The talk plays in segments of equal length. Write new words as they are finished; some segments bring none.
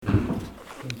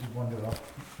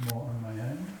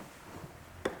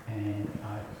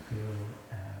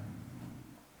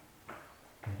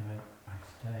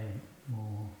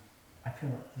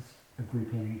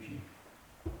group energy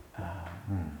that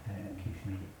keeps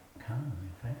me calm,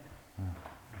 in fact.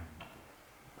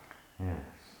 Yes,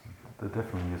 there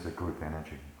definitely is a group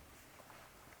energy,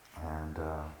 and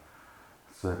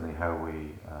certainly how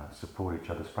we support each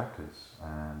other's practice,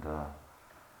 and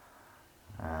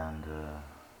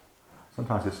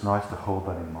sometimes it's nice to hold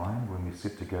that in mind when we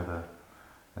sit together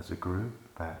as a group,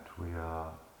 that we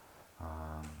are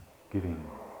giving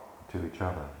to each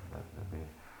other, that we're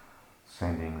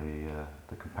sending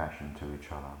the compassion to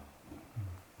each other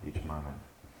each moment.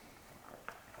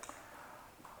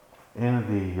 In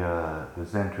the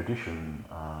Zen tradition,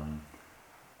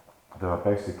 there are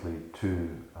basically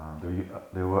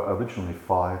there were originally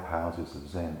 5 houses of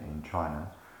Zen in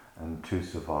China, and 2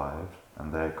 survived,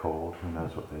 and they're called, who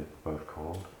knows what they're both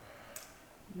called?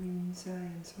 Rinzai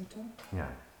and Soto? Yeah.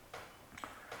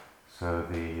 So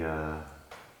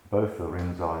both the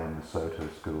Rinzai and the Soto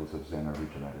schools of Zen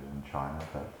originated in China,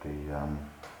 but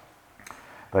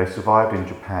they survived in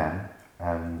Japan,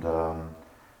 and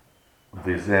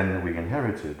the Zen that we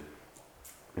inherited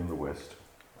in the West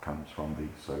comes from the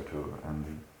Soto and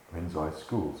the Rinzai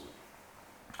schools.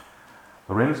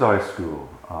 The Rinzai school,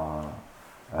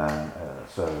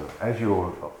 so as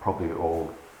you're probably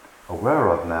all aware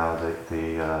of now,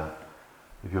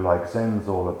 if you like, Zen's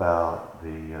all about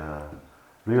the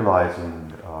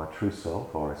realizing our true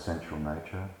self or essential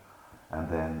nature, and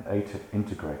then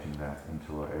integrating that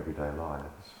into our everyday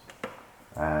lives.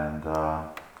 And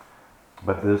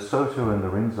but the Soto and the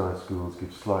Rinzai schools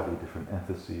give slightly different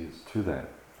emphases to that.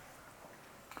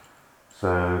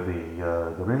 So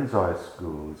the Rinzai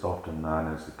school is often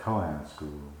known as the Koan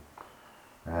school,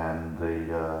 and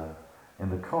in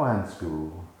the Koan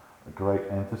school, a great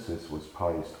emphasis was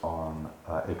placed on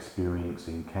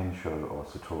experiencing Kensho or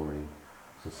Satori.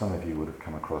 So some of you would have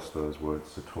come across those words,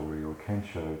 Satori or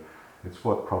Kensho. It's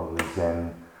what probably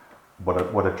Zen,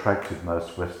 what attracted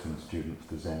most Western students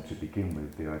to Zen to begin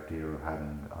with, the idea of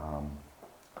having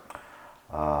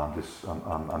this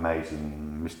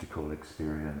amazing mystical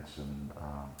experience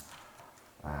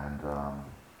and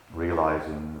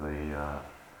realizing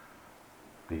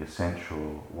the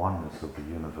essential oneness of the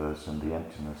universe and the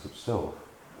emptiness of self.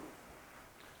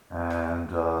 And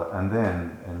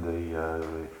then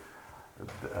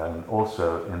and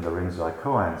also in the Rinzai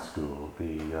Koan school,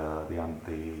 the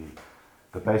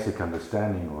basic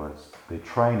understanding was, the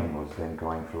training was then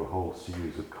going through a whole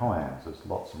series of koans. There's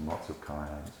lots and lots of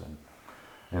koans, and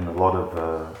in a lot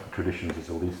of traditions there's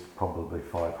at least probably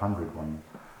 500 one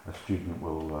a student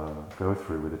will go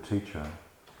through with a teacher.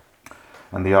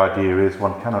 And the idea is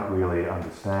one cannot really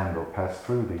understand or pass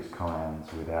through these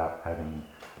koans without having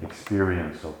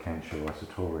experience of Kensho or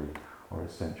Satori or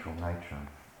essential nature.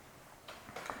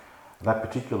 That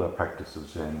particular practice of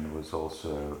Zen was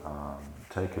also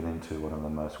taken into one of the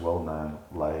most well-known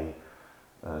lay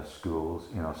schools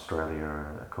in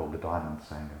Australia called the Diamond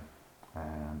Sangha.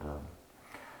 And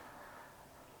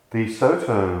the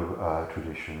Soto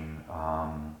tradition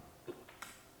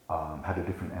had a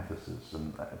different emphasis,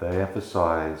 and they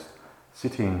emphasized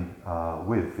sitting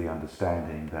with the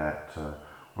understanding that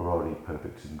we're already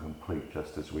perfect and complete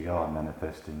just as we are,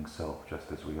 manifesting self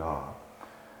just as we are,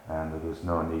 and that there's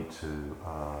no need to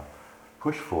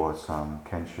push for some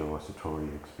Kensho or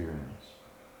Satori experience.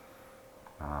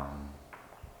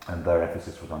 And their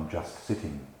emphasis was on just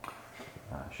sitting,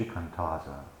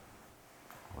 shikantaza,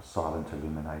 or silent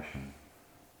illumination.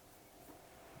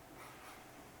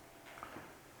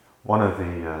 One of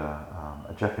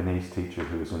a Japanese teacher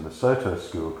who was in the Soto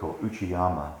school called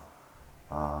Uchiyama,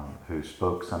 who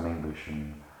spoke some English,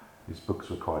 and his books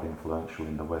were quite influential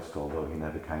in the West, although he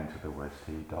never came to the West.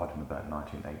 He died in about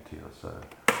 1980 or so.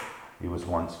 He was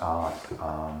once asked,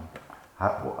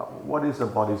 what is a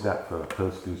bodhisattva, a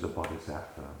person who's a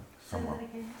bodhisattva? Someone, say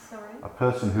that again, sorry. a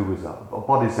person who is a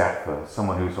bodhisattva,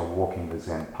 someone who's walking the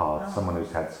Zen path, someone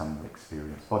who's had some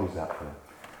experience, bodhisattva.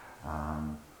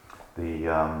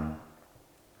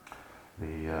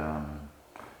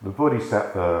 The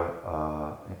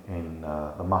bodhisattva in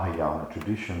the Mahayana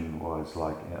tradition was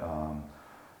like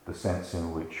the sense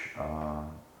in which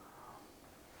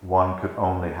one could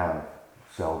only have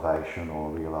salvation or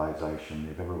realization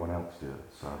if everyone else did.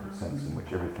 So the sense in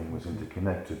which everything was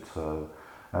interconnected. So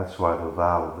that's why the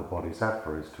vow of the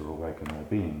bodhisattva is to awaken all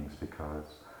beings,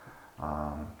 because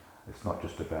it's not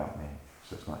just about me.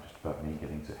 So it's not just about me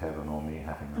getting to heaven or me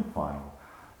having the final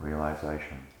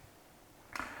realization.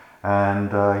 And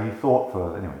he thought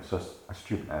so a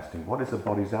student asked him, what is a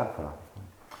bodhisattva?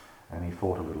 And he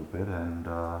thought a little bit, and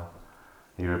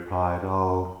he replied,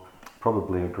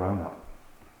 probably a grown-up.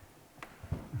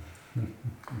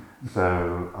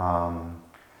 So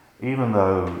even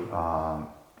though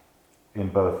in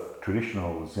both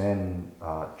traditional Zen,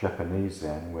 Japanese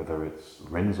Zen, whether it's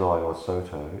Rinzai or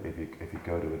Soto, if you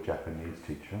go to a Japanese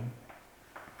teacher,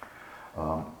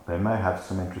 they may have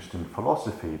some interest in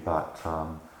philosophy, but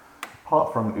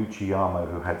apart from Uchiyama,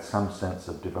 who had some sense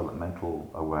of developmental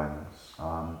awareness,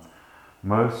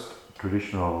 most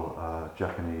traditional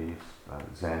Japanese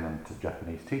Zen and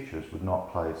Japanese teachers would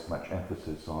not place much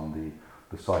emphasis on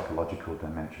the psychological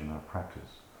dimension of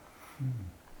practice.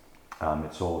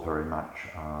 It's all very much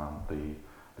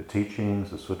the teachings,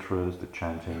 the sutras, the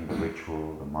chanting, the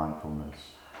ritual, the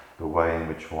mindfulness, the way in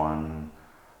which one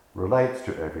relates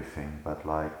to everything, but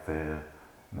like that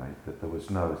there was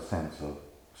no sense of.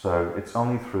 So it's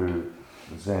only through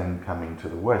Zen coming to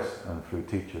the West and through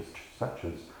teachers such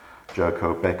as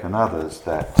Joko Beck and others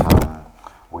that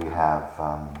we have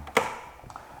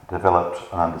developed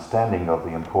an understanding of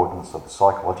the importance of the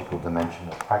psychological dimension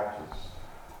of practice.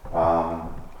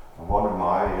 One of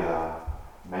my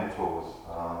mentors,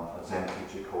 a Zen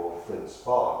teacher called Fred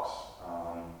Sparks,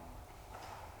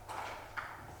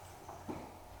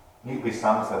 neatly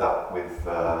sums that up with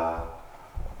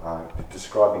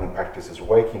describing practice as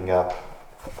waking up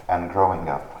and growing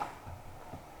up,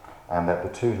 and that the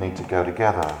two need to go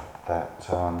together. That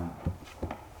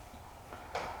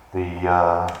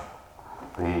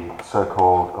the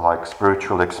so-called like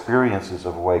spiritual experiences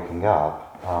of waking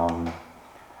up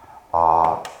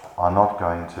are not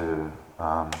going to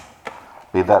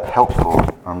be that helpful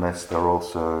unless they're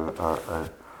also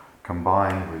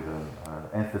combined with an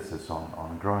emphasis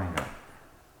on growing up.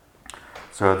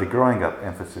 So the growing up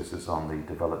emphasis is on the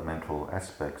developmental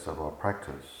aspects of our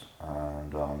practice,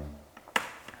 and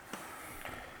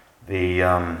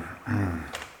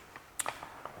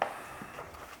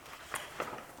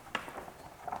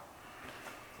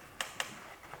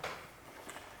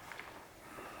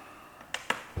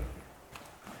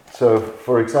so,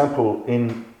 for example,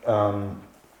 in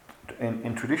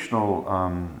traditional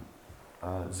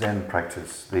Zen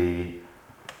practice, the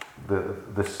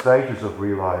stages of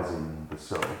realizing the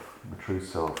self, the true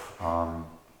self,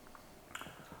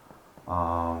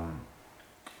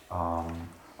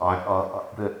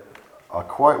 are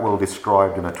quite well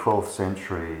described in a 12th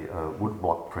century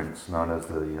woodblock prints known as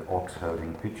the Ox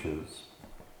Herding Pictures.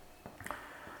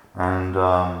 And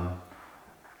I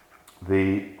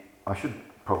should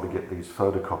probably get these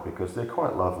photocopied because they're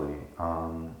quite lovely.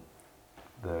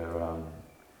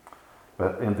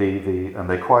 But in and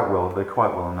they're quite well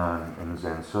known in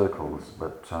Zen circles.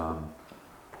 But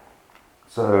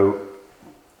so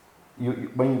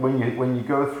when you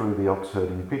go through the ox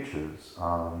herding pictures,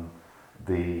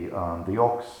 the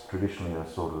ox, traditionally a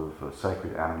sort of a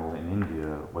sacred animal in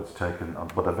India, was taken,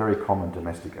 but a very common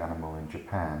domestic animal in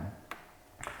Japan,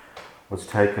 was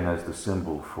taken as the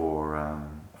symbol for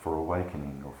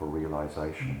awakening or for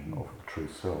realization of the true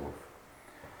self.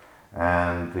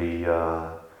 And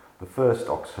the first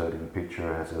ox herding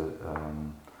picture has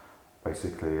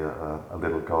basically a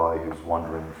little guy who's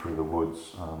wandering through the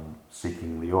woods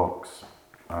seeking the ox,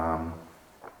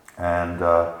 and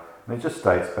it just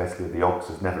states basically the ox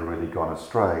has never really gone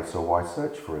astray, so why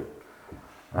search for it?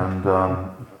 And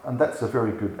that's a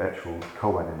very good actual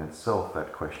koan in itself,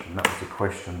 that question. That was a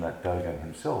question that Dogen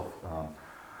himself,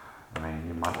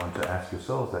 you might want to ask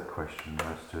yourselves that question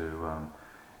as to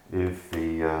if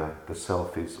the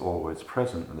self is always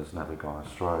present and has never gone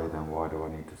astray, then why do I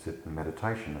need to sit in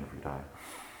meditation every day?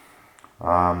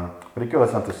 But it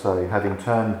goes on to say, having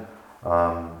turned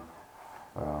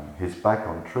his back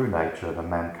on true nature, the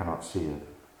man cannot see it,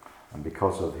 and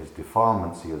because of his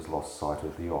defilements he has lost sight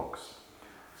of the ox.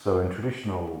 So in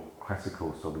traditional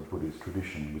classical sort of Buddhist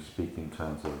tradition, we speak in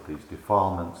terms of these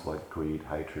defilements like greed,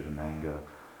 hatred and anger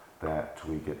that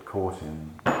we get caught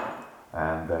in,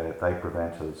 and they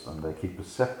prevent us and they keep us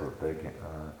separate.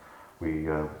 We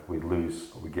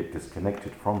get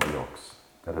disconnected from the ox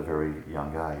at a very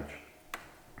young age.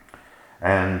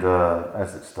 And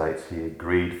as it states here,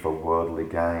 greed for worldly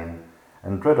gain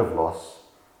and dread of loss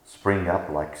spring up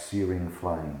like searing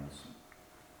flames.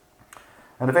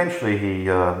 And eventually he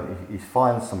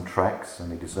finds some tracks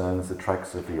and he discerns the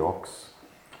tracks of the ox,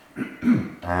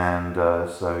 and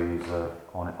so he's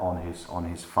on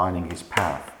his finding his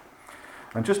path.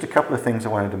 And just a couple of things I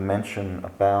wanted to mention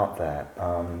about that.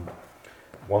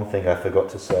 One thing I forgot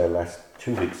to say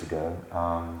 2 weeks ago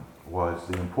was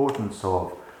the importance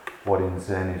of what in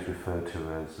Zen is referred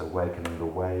to as awakening the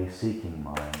way-seeking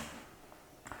mind.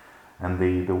 And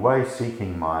the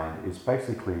way-seeking mind is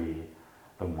basically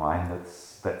the mind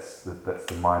that's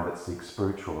the mind that seeks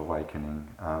spiritual awakening,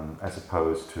 as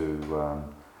opposed to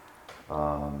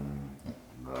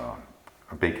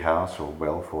a big house or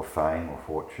wealth or fame or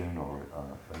fortune or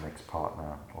an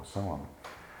ex-partner or so on.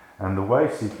 And the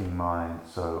way-seeking mind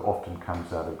so often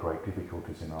comes out of great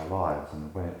difficulties in our lives,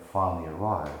 and when it finally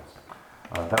arrives,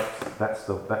 that's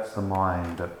the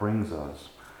mind that brings us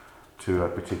to a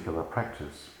particular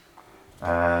practice.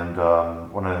 And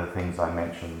one of the things I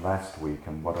mentioned last week,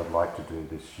 and what I'd like to do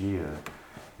this year,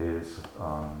 is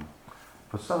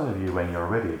for some of you, when you're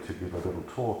ready, to give a little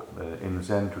talk. In the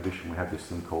Zen tradition, we have this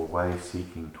thing called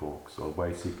way-seeking talks, or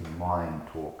way-seeking mind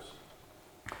talks.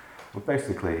 Well,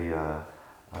 basically,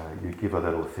 you give a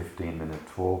little 15-minute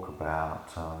talk about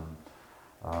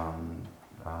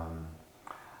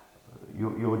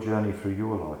your journey through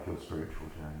your life, your spiritual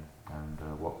journey,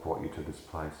 and what brought you to this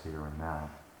place here and now.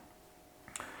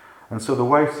 And so the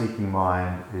way-seeking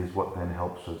mind is what then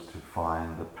helps us to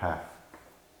find the path.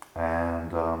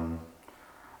 And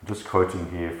just quoting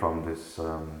here from this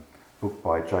book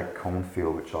by Jack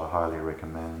Cornfield, which I highly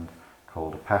recommend,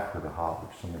 called A Path with a Heart,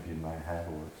 which some of you may have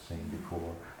or have seen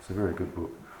before. It's a very good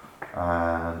book.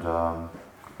 And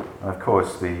of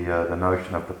course the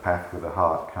notion of the path with a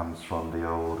heart comes from the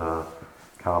old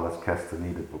Carlos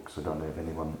Castaneda books. I don't know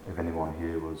if anyone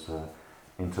here was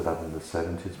into that in the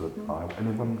 70s, but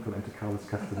anyone got into Carlos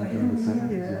Castaneda in the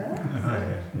 70s?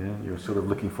 Yeah, you were sort of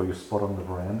looking for your spot on the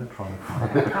veranda, trying to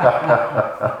find it.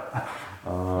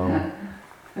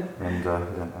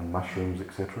 And mushrooms,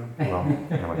 etc. Well,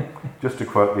 anyway, just to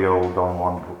quote the old Don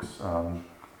Juan books,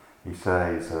 he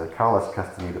says, Carlos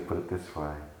Castaneda put it this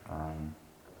way,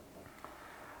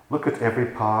 look at every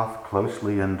path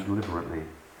closely and deliberately.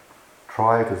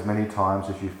 Try it as many times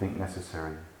as you think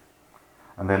necessary.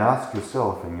 And then ask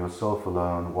yourself and yourself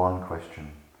alone one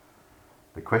question.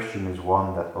 The question is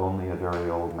one that only a very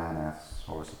old man asks,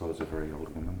 or I suppose a very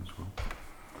old woman as well.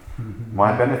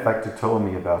 My benefactor told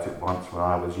me about it once when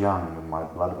I was young, when my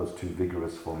blood was too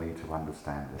vigorous for me to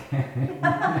understand it.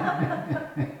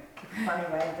 Funny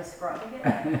way of describing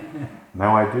it.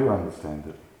 Now I do understand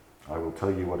it. I will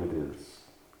tell you what it is.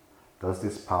 Does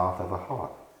this path have a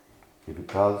heart? If it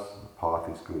does, the path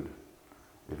is good.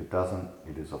 If it doesn't,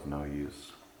 it is of no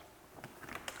use.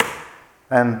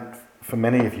 And for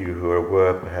many of you who are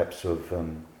aware perhaps of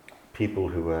people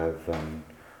who have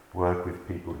worked with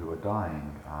people who are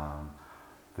dying,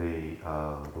 the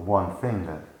one thing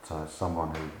that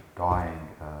someone who's dying,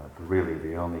 really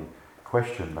the only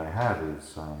question they have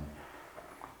is,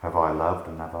 have I loved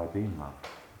and have I been loved?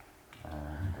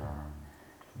 And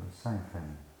the same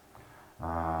thing.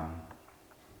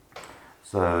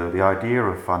 So the idea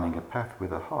of finding a path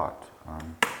with a heart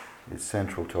is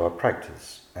central to our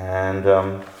practice. And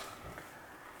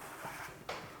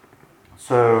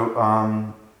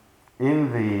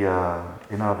in the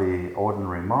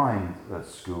ordinary mind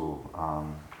school,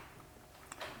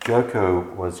 Joko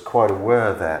was quite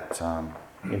aware that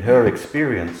in her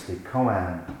experience, the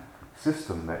koan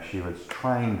system that she was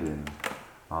trained in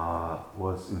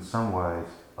was in some ways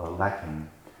lacking.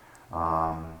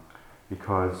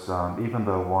 Because even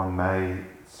though one may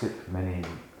sit many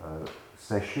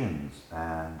sessions,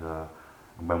 and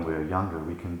when we're younger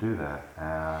we can do that,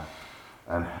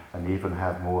 and even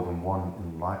have more than one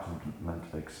enlightenment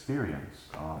experience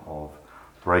of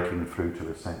breaking through to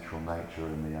essential nature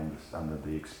and under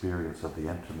the experience of the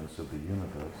emptiness of the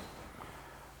universe,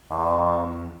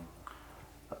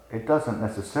 it doesn't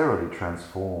necessarily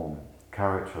transform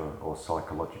character or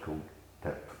psychological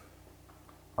depth.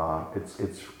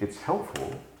 It's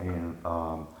helpful in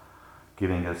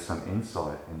giving us some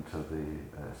insight into the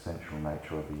essential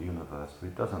nature of the universe, but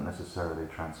it doesn't necessarily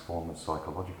transform us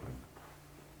psychologically.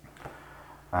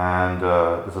 And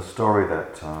there's a story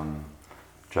that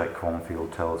Jack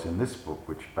Cornfield tells in this book,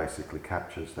 which basically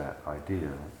captures that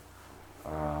idea.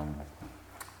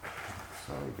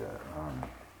 So we go.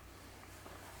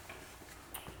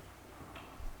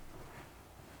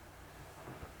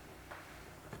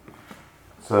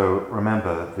 So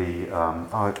remember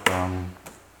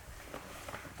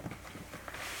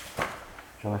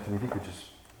Jonathan, if you could just,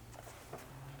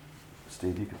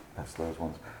 Steve, you could pass those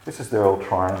ones. This is their old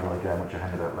triangle again, which I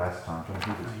handed out last time. Jonathan,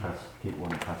 you could just keep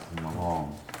one and pass them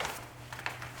along.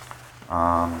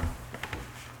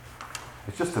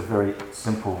 It's just a very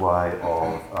simple way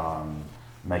of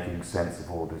making sense of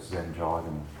all this Zen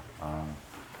jargon.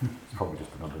 It's probably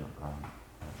just another,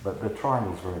 but the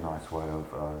triangle is a very nice way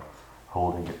of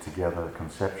holding it together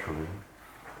conceptually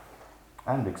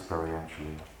and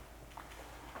experientially.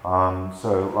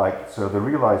 So the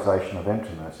realization of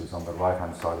emptiness is on the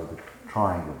right-hand side of the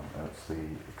triangle. It's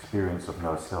the experience of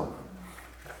no self.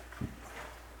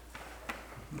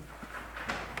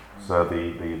 So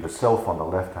the self on the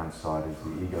left-hand side is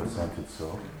the ego-centered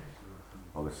self,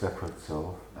 or the separate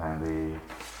self, and the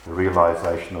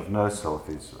realization of no self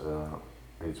is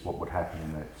what would happen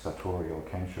in a Satori or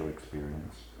Kensho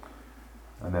experience.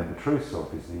 And then the true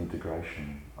self is the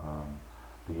integration,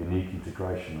 the unique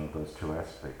integration of those two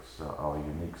aspects, our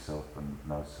unique self and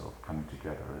no self coming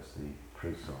together as the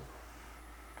true self.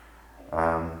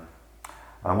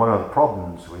 And one of the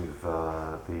problems with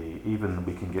even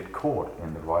we can get caught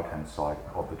in the right-hand side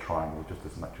of the triangle just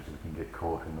as much as we can get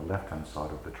caught in the left-hand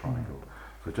side of the triangle.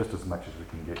 So just as much as we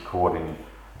can get caught in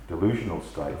delusional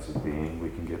states of being, we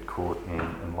can get caught in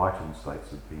enlightened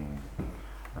states of being.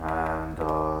 And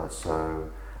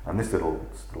and this little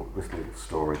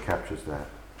story captures that.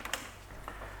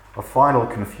 A final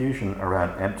confusion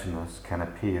around emptiness can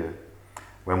appear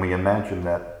when we imagine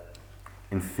that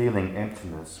in feeling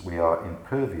emptiness we are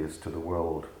impervious to the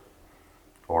world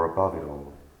or above it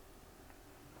all.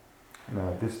 You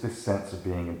know, this sense of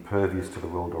being impervious to the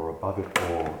world or above it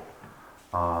all,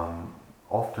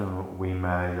 often we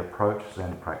may approach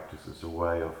Zen practice as a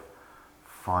way of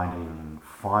finding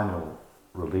final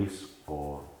release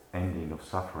or ending of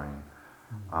suffering.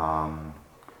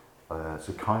 It's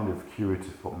a kind of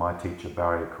curative, what my teacher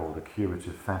Barry called a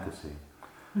curative fantasy.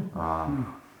 In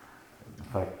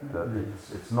fact,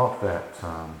 it's not that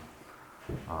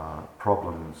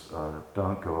problems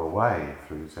don't go away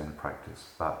through Zen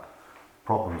practice, but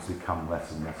problems become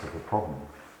less and less of a problem.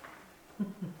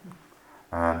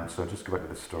 So just go back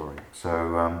to the story.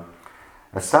 So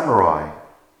a samurai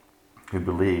who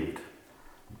believed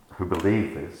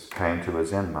this came to a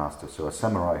Zen master. So a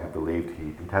samurai who believed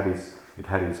he'd had his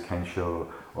Kensho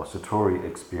or Satori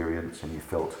experience, and he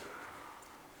felt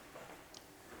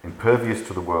impervious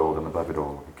to the world and above it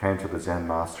all. He came to the Zen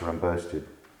master and boasted,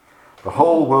 "The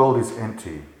whole world is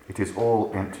empty. It is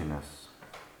all emptiness."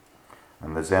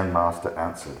 And the Zen master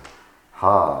answered,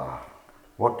 "Ha,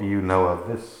 what do you know of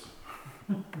this?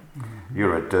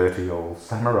 You're a dirty old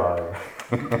samurai,"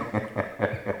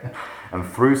 and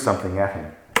threw something at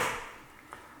him.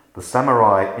 The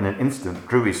samurai in an instant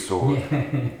drew his sword.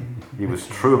 He was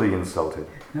truly insulted.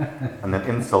 And an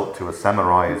insult to a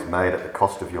samurai is made at the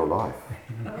cost of your life.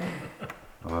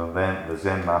 Well, then the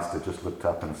Zen master just looked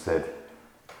up and said,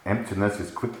 "Emptiness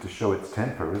is quick to show its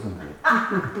temper, isn't it?"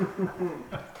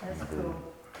 That's cool.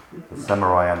 The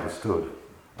samurai understood,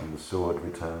 and the sword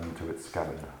returned to its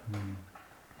scabbard.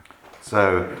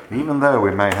 So, even though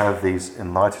we may have these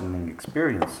enlightening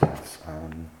experiences,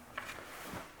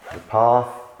 the path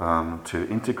to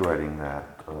integrating that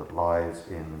lies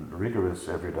in rigorous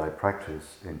everyday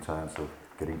practice in terms of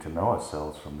getting to know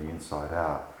ourselves from the inside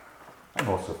out and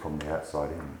also from the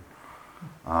outside in.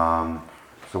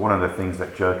 So one of the things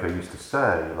that Joko used to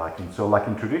say, like in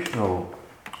traditional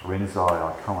Rinzai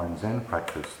or Koan Zen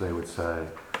practice, they would say,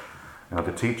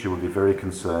 the teacher would be very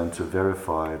concerned to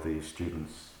verify the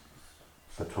student's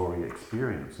Satori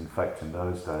experience. In fact, in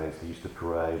those days, they used to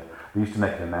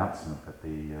make an announcement at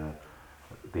the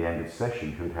end of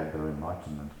session who'd had their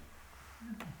enlightenment.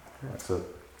 Yeah, so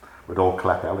we'd all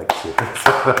clap Alex here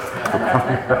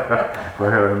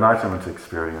for her enlightenment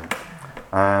experience.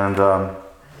 And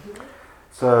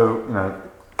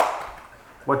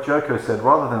what Joko said,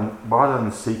 rather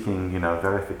than seeking,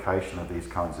 verification of these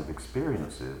kinds of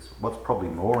experiences, what's probably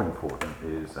more important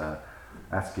is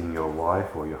asking your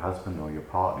wife or your husband or your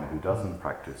partner who doesn't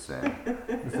practice Zen,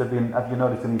 have you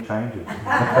noticed any changes?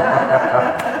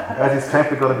 Has his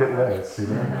temper got a bit worse?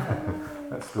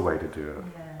 That's the way to do it.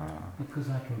 Yeah. Because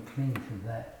I can cling to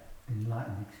that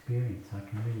enlightened experience, I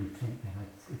can really think that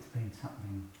it's been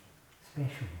something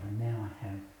special, and now I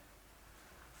have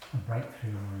a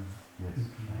breakthrough or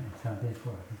so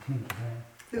therefore I can cling to that.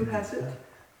 Who has it?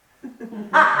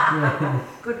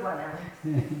 Good one, Alex.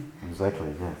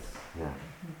 Exactly, yes, yeah.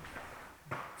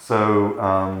 So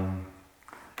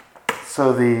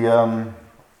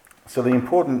the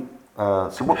important,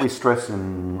 so what we stress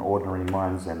in ordinary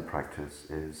mind Zen practice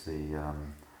is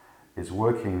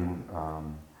working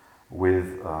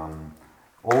with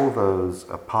all those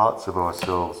parts of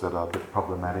ourselves that are a bit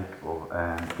problematic,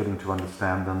 and getting to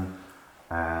understand them,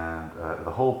 and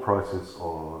the whole process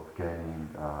of gaining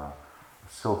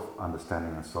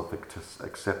self-understanding and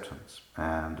self-acceptance,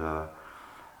 and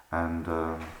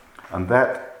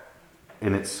that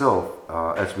in itself,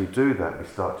 as we do that, we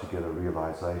start to get a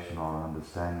realization or an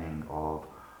understanding of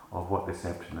what this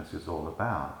emptiness is all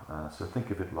about. So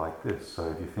think of it like this. So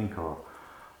if you think of,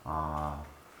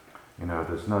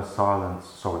 there's no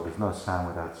there's no sound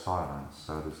without silence.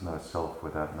 So there's no self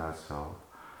without no self.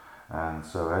 And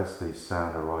so as the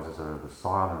sound arises out of the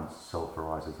silence, self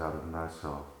arises out of no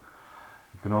self.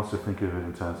 You can also think of it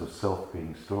in terms of self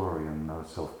being story and no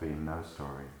self being no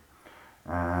story.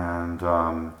 And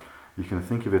you can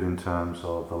think of it in terms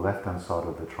of the left-hand side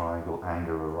of the triangle,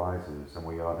 anger arises, and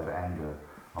we are that anger.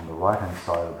 On the right-hand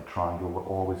side of the triangle, we're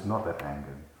always not that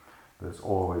anger. There's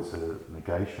always a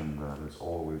negation there. There's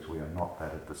always, we are not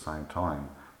that at the same time.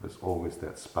 There's always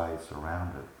that space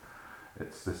around it.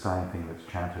 It's the same thing that's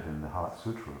chanted in the Heart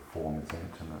Sutra. Form is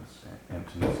emptiness.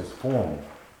 Emptiness is form.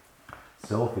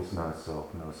 Self is no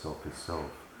self is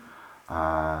self.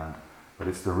 But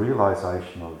it's the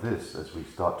realization of this as we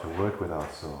start to work with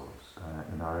ourselves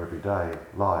in our everyday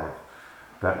life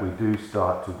that we do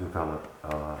start to develop.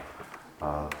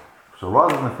 So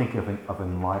rather than think of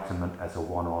enlightenment as a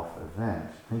one-off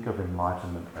event, think of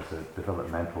enlightenment as a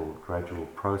developmental, gradual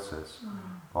process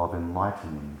of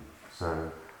enlightening.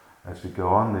 So as we go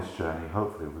on this journey,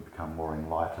 hopefully we become more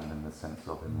enlightened in the sense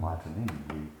of enlightening.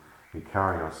 We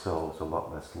carry ourselves a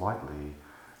lot less lightly.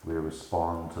 We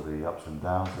respond to the ups and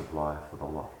downs of life with a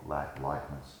lot less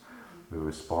lightness. We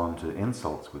respond to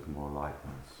insults with more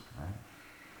lightness. Right?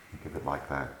 Think of it like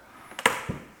that.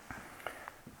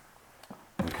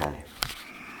 Okay.